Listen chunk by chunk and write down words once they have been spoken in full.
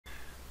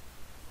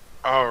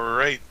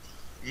Alright,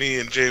 me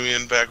and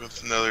Jamian back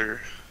with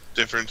another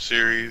different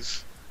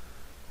series.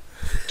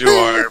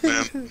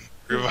 Duo-Ironmen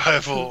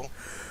Revival.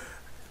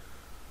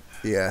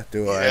 Yeah, Yeah,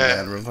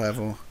 Duo-Ironman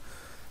revival.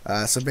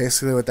 So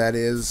basically, what that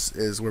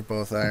is we're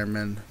both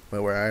Ironmen,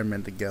 but we're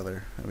Ironmen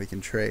together, and we can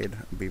trade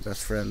and be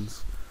best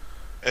friends.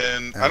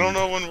 and I don't And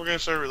know when we're gonna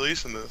start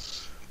releasing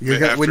this. you're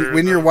gonna, After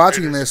when you're the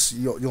watching Raiders? this,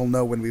 you'll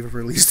know when we've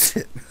released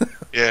it.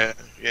 Yeah,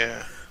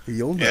 yeah,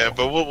 You'll yeah. know.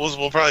 But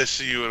we'll probably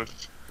see you in a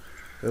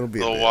It'll be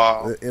a little bit.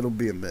 while. It'll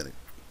be a minute.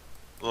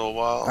 A little I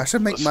while.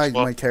 should make Let's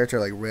my character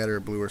like red or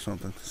blue or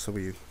something. So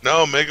we.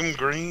 no, make him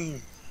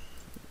green.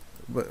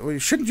 But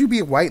shouldn't you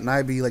be white and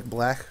I be like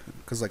black?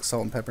 Cause like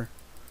salt and pepper.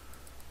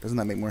 Doesn't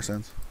that make more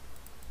sense?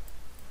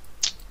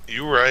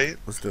 You right.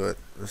 Let's do it.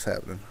 What's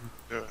happening?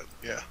 Do it.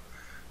 Yeah,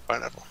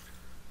 pineapple.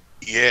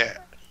 Yeah,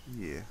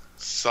 Yeah.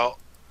 salt,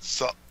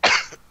 salt,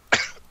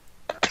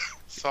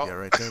 salt. Yeah,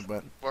 right there,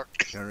 bud. Fuck.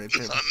 Yeah, right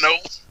there. No.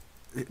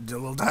 Do a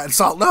little diet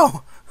salt.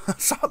 No,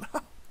 salt.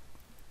 No.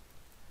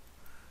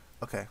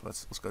 Okay,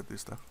 let's go through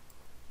stuff.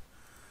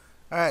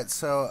 All right,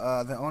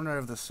 so the owner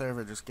of the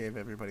server just gave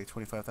everybody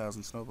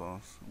 25,000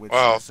 snowballs, which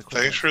Wow, is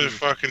equivalent thanks for the to.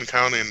 fucking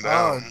counting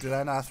Oh, down. did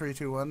I not 3,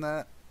 2, 1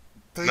 that?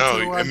 Three, No,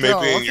 two, one, it may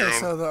go. be in Okay, your own.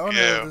 so the owner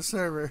Yeah, of the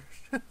server.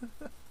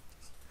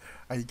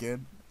 Are you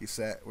good? You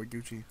set? We're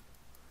Gucci.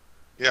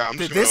 yeah. I'm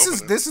just gonna open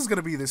it. This is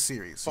gonna be this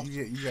series. So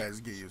you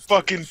guys get used to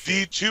Fucking it.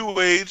 Shit.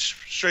 D2H,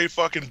 straight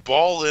fucking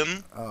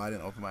ballin'. Oh, I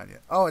didn't open mine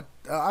yet. Oh,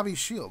 I'll be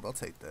shield. I'll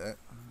take that.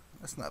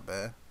 That's not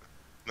bad.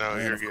 No,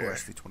 And you're of good.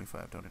 course, the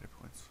 25 donated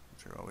points,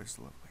 which are always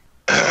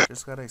lovely.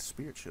 Just got a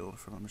spirit shield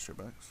from Mr.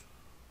 Bucks.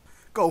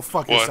 Go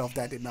fuck What? yourself.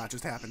 That did not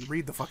just happen.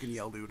 Read the fucking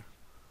yell, dude.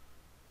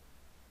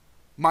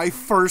 My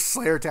first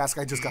Slayer task,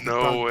 I just got the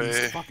No Dark way.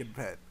 Beast fucking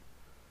pet.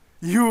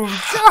 You've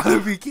gotta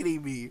be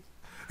kidding me.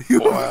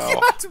 You've Wow.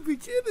 got to be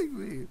kidding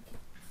me.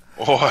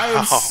 I am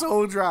Wow.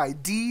 so dry.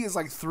 D is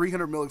like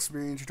 300 mil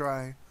experience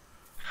dry.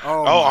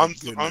 Oh, Oh, my I'm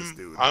goodness,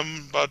 dude.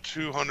 I'm about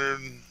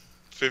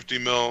 250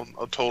 mil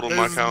a total my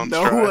There's count.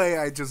 no way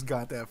I just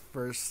got that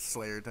first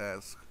Slayer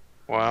task.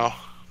 Wow.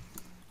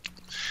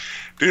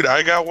 Dude,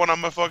 I got one on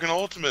my fucking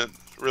ultimate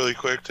really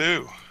quick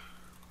too.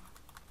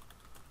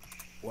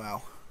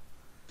 Wow.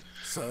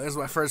 So there's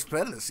my first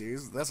pet in the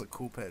series. That's a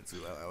cool pet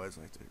too. I always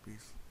like Dark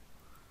Beast.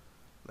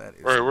 That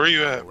is. Right, where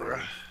you at, bro?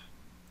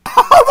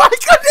 Oh my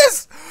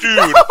goodness!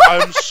 Dude,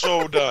 I'm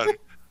so done.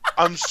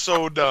 I'm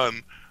so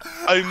done.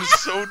 I'm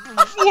so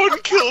one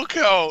kill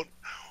count.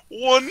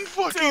 One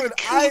fucking Dude,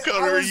 kill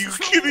count. Are you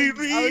kidding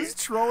I me? was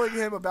trolling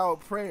him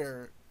about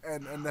prayer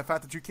and the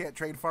fact that you can't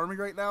trade farming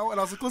right now, and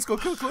I was like, let's go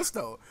kill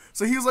Callisto.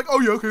 So he was like, oh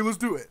yeah, okay, let's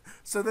do it.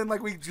 So then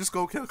like we just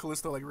go kill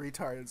Callisto like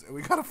retards, and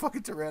we got a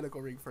fucking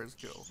tyrannical ring first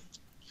kill.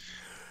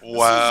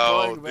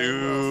 Wow, going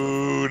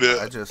very dude.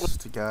 I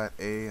just got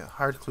a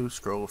hard clue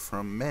scroll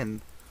from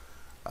Men.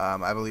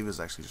 I believe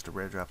it's actually just a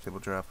rare drop, table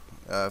drop.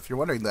 If you're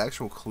wondering, the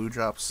actual clue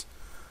drops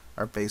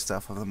are based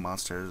off of the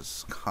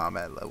monster's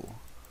combat level.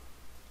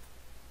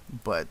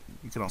 But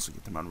you can also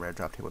get them on rare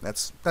drop table.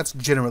 That's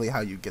generally how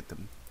you get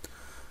them.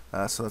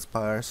 So let's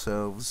buy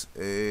ourselves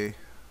a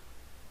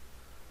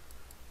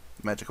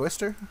magic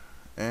oyster,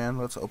 and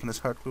let's open this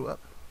hard clue up.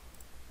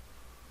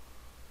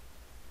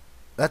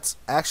 That's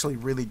actually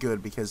really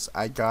good because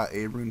I got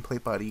a rune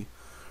plate body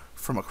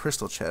from a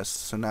crystal chest.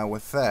 So now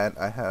with that,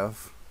 I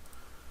have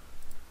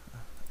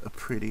a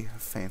pretty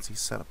fancy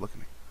setup. Look at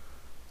me.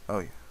 Oh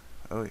yeah.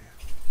 Oh yeah.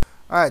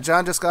 Alright,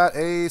 John just got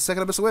a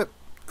second Abyssal Whip.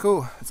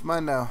 Cool. It's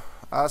mine now.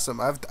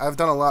 Awesome. I've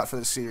done a lot for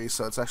this series,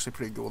 so it's actually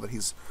pretty cool that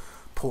he's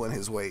pulling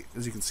his weight,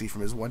 as you can see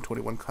from his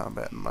 121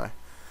 combat and my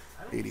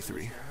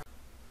 83.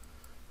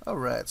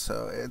 Alright,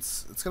 so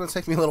it's gonna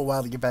take me a little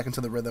while to get back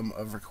into the rhythm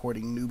of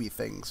recording newbie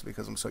things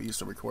because I'm so used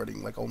to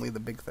recording like only the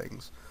big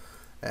things.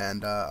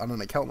 And on an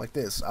account like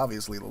this,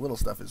 obviously the little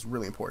stuff is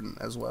really important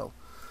as well.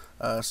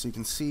 So you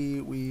can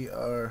see we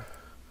are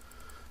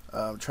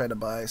trying to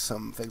buy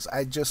some things.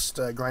 I just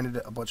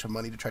grinded a bunch of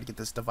money to try to get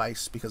this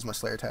device because my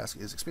Slayer task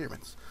is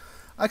experiments.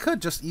 I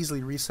could just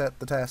easily reset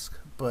the task,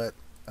 but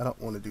I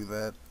don't want to do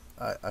that.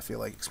 I feel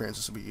like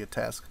experiences would be a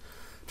task.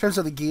 In terms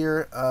of the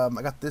gear, I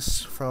got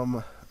this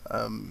from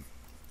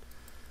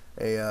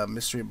a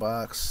mystery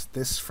box.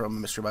 This from a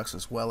mystery box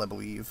as well, I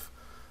believe.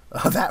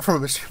 That from a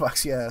mystery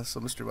box, yeah, so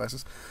mystery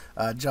boxes.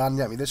 John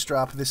got me this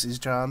drop. This is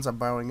John's. I'm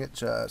borrowing it.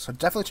 So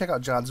definitely check out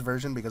John's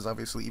version because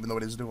obviously, even though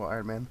it is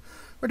Duo-Ironman,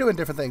 we're doing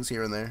different things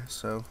here and there.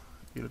 So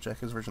you know, check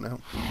his version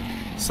out.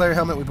 Slayer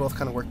helmet, we both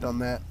kind of worked on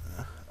that.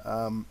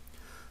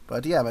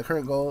 But yeah, my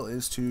current goal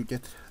is to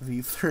get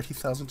the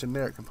 30,000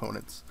 generic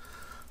components.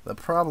 The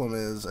problem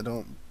is I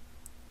don't.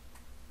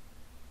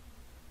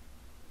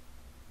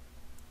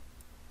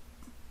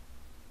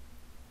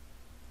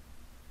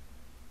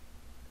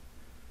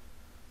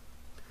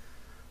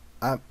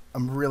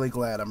 I'm really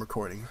glad I'm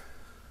recording.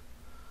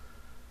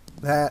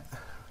 That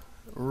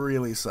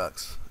really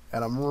sucks,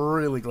 and I'm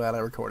really glad I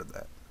recorded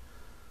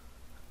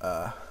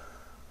that.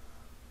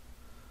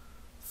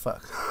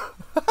 Fuck.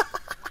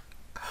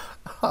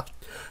 Oh,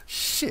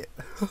 shit.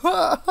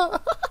 That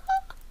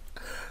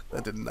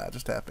did not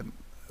just happen.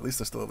 At least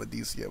I still have a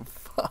DCM.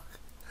 Fuck.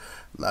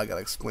 Now I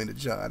gotta explain to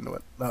John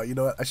what. No, you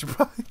know what? I should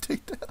probably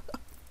take that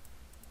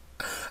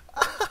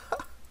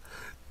out.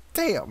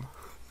 Damn.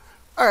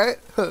 Alright.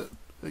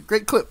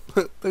 Great clip.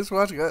 Thanks for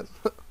watching, guys.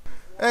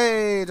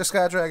 Hey, just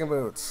got Dragon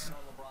Boots.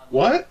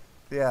 What?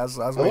 Yeah, I was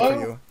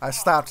waiting for you. I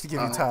stopped to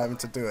give you time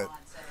to do it.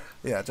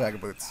 Yeah, Dragon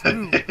Boots.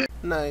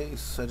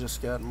 Nice. I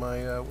just got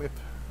my whip.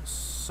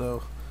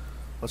 So,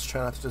 let's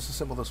try not to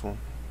disassemble this one.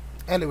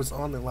 And it was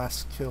on the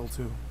last kill,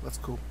 too. That's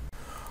cool.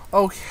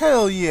 Oh,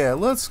 hell yeah.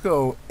 Let's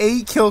go.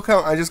 8 kill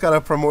count. I just got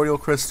a Primordial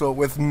Crystal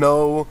with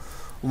no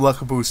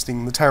luck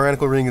boosting. The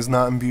Tyrannical Ring is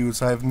not imbued,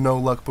 so I have no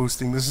luck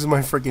boosting. This is my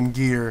freaking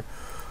gear.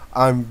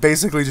 I'm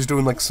basically just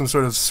doing like some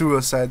sort of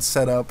suicide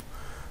setup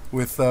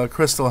with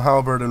Crystal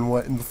Halberd and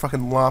what, and the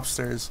fucking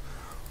lobsters.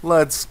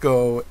 Let's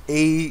go.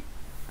 8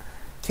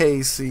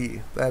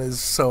 KC. That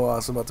is so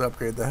awesome. About to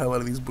upgrade the hell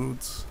out of these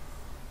boots.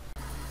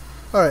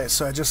 Alright,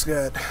 so I just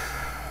got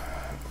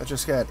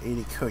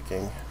 80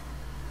 cooking.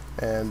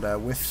 And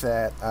with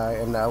that, I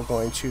am now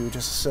going to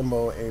just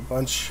assemble a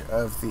bunch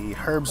of the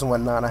herbs and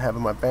whatnot I have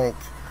in my bank.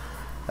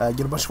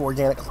 Get a bunch of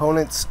organic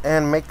components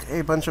and make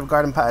a bunch of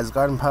garden pies.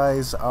 Garden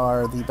pies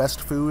are the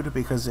best food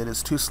because it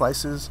is 2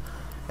 slices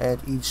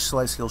and each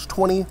slice heals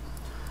 20.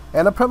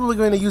 And I'm probably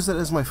going to use it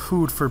as my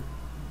food for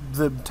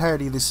the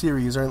entirety of the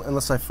series, or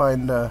unless I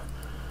find,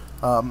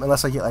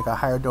 unless I get like a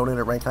higher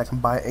donator rank and I can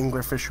buy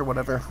anglerfish or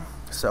whatever.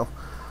 So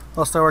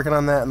I'll start working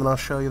on that and then I'll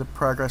show you the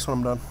progress when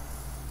I'm done.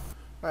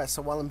 Alright,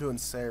 so while I'm doing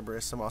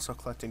Cerberus, I'm also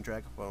collecting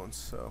Dragon Bones,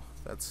 so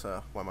that's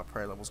why my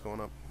prayer level's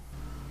going up.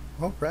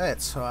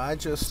 Alright, so I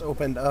just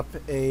opened up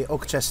a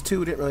Oak Chest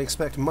 2, didn't really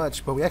expect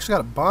much, but we actually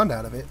got a bond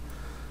out of it.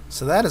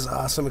 So that is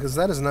awesome, because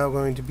that is now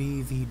going to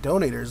be the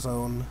donator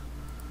zone.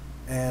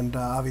 And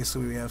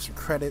obviously we have some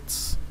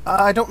credits.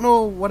 I don't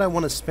know what I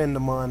want to spend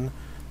them on.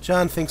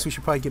 John thinks we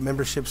should probably get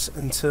memberships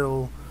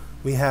until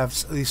we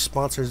have the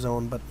sponsor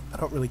zone, but I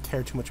don't really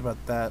care too much about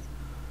that.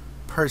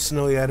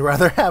 Personally, I'd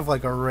rather have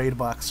like a raid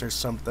box or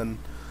something.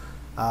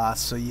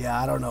 So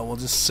yeah, I don't know. We'll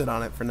just sit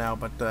on it for now,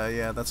 but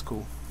yeah, that's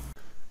cool.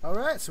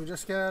 Alright, so we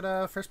just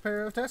got first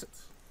pair of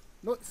Tacits.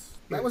 Nice.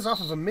 That was off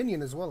of a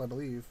minion as well, I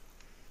believe.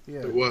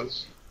 Yeah. It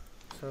was.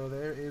 So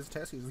there is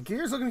Tacits. The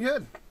gear's looking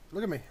good.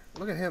 Look at me.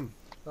 Look at him.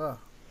 Oh.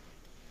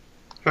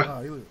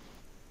 Oh, you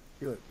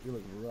look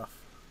rough.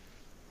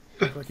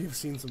 You look like you've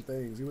seen some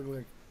things. You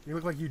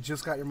look like you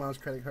just got your mom's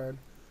credit card.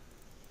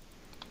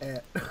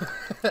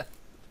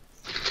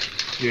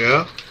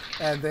 Yeah.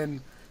 And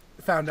then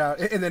found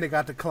out, and then it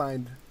got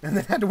declined, and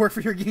then had to work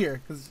for your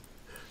gear because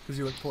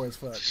you look poor as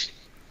fuck.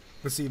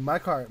 But see, my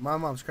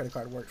mom's credit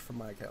card worked for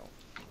my account.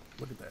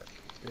 Look at that.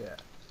 Yeah.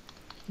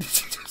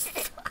 Did you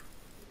just?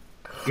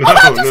 No, I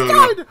just no,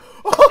 died!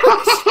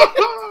 Oh,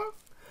 shit.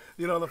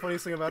 You know the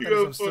funniest thing about that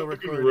is I'm still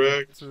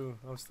recording. Too.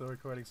 I'm still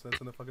recording, so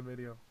that's in the fucking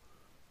video.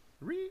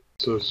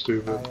 So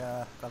stupid.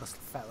 I got this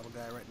fat little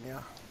guy right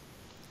now.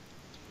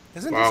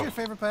 Isn't this your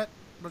favorite pet?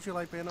 Don't you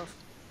like Banos?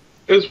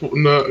 It's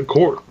not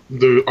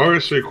the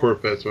RS3 Core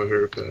Pet's my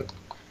favorite pet.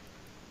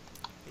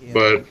 Yeah,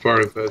 but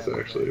Foreign Pets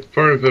actually.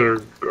 Foreign Pet are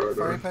guard.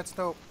 Foreign Pets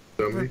dope.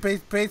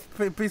 Base pay.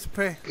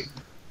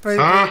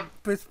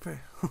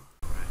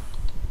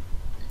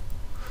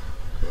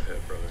 Go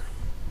ahead, brother.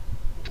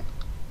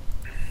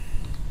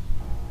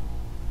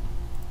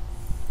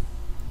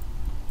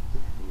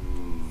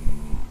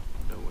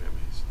 No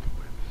whammies. No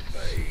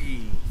whammies.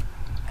 Hey.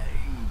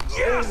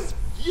 Yes!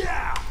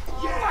 Yeah!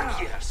 Yeah!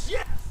 Fuck yes!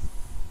 Yes!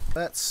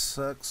 That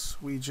sucks.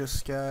 We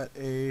just got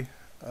a.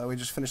 We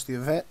just finished the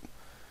event,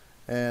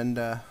 and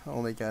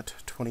only got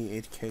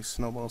 28k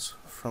snowballs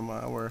from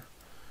our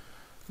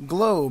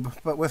globe.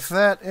 But with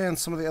that and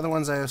some of the other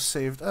ones I have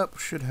saved up,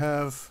 should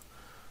have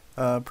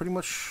pretty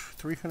much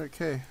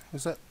 300k.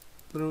 Is that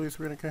literally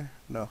 300k?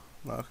 No.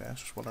 Okay, I was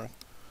just wondering.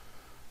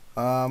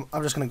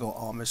 I'm just gonna go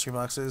all mystery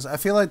boxes. I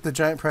feel like the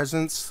giant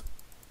presents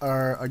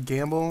are a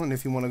gamble, and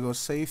if you want to go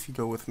safe, you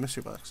go with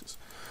mystery boxes.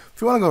 If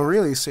you want to go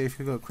really safe,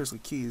 you go with Crystal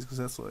Keys, because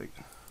that's like,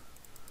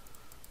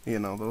 you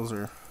know, those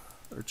are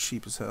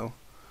cheap as hell.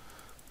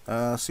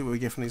 See what we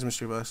get from these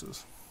mystery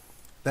boxes.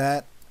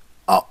 That,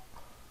 oh,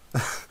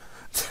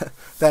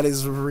 that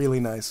is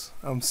really nice.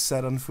 I'm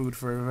set on food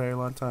for a very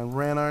long time.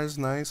 Ranar's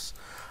nice.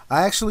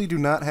 I actually do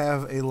not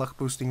have a luck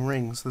boosting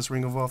ring, so this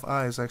Ring of Wealth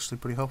Eye is actually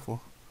pretty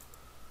helpful.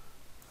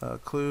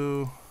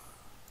 Clue.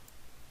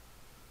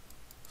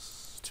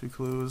 2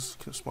 clues,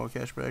 small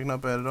cash bag, not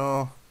bad at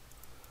all.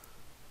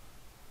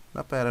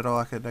 Not bad at all.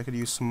 I could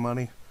use some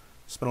money.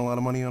 Spent a lot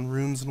of money on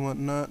runes and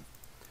whatnot.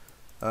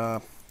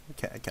 I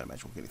can't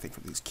imagine we'll get anything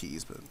from these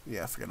keys, but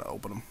yeah, I forgot to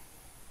open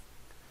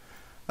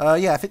them.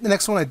 Yeah, I think the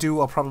next one I do,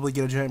 I'll probably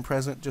get a giant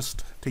present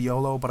just to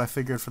YOLO, but I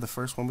figured for the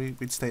first one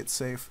we'd stay it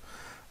safe.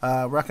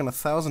 Rocking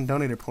 1,000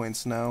 donator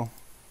points now.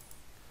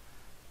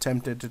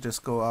 Tempted to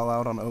just go all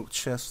out on oak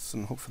chests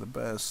and hope for the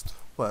best,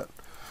 but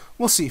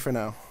we'll see for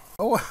now.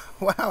 Oh,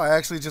 wow, I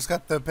actually just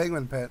got the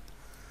penguin pet.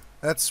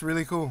 That's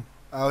really cool.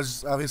 I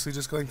was obviously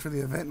just going for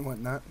the event and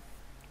whatnot.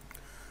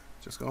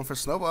 Just going for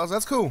snowballs.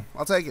 That's cool.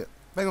 I'll take it.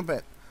 Penguin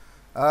pet.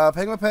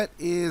 Penguin Pet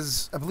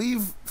is, I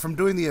believe, from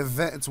doing the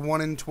event, it's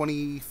 1 in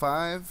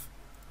 25.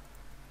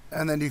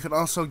 And then you can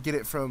also get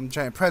it from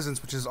Giant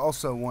Presents, which is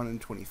also 1 in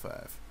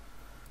 25.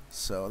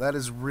 So that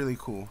is really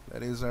cool.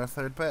 That is our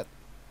third pet.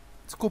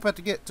 It's a cool pet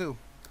to get, too.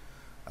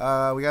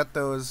 We got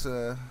those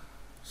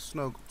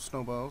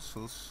snowballs.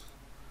 So let's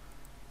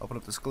open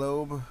up this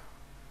globe.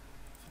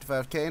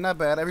 55k, not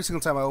bad. Every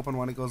single time I open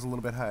one, it goes a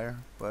little bit higher.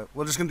 But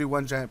we're just going to do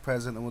one Giant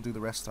Present, and we'll do the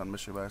rest on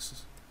Mystery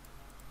Boxes.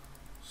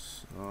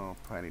 So,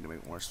 probably need to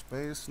make more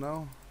space,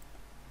 no?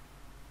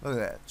 Look at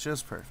that.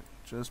 Just perfect.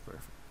 Just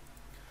perfect.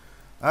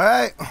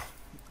 Alright.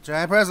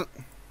 Giant Present.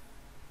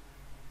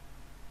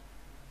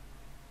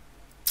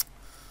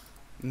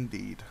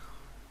 Indeed.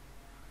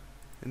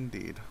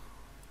 Indeed.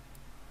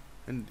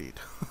 Indeed.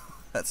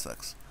 That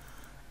sucks.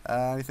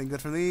 Anything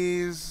good from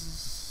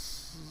these?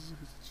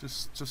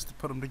 Just to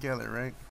put them together, right?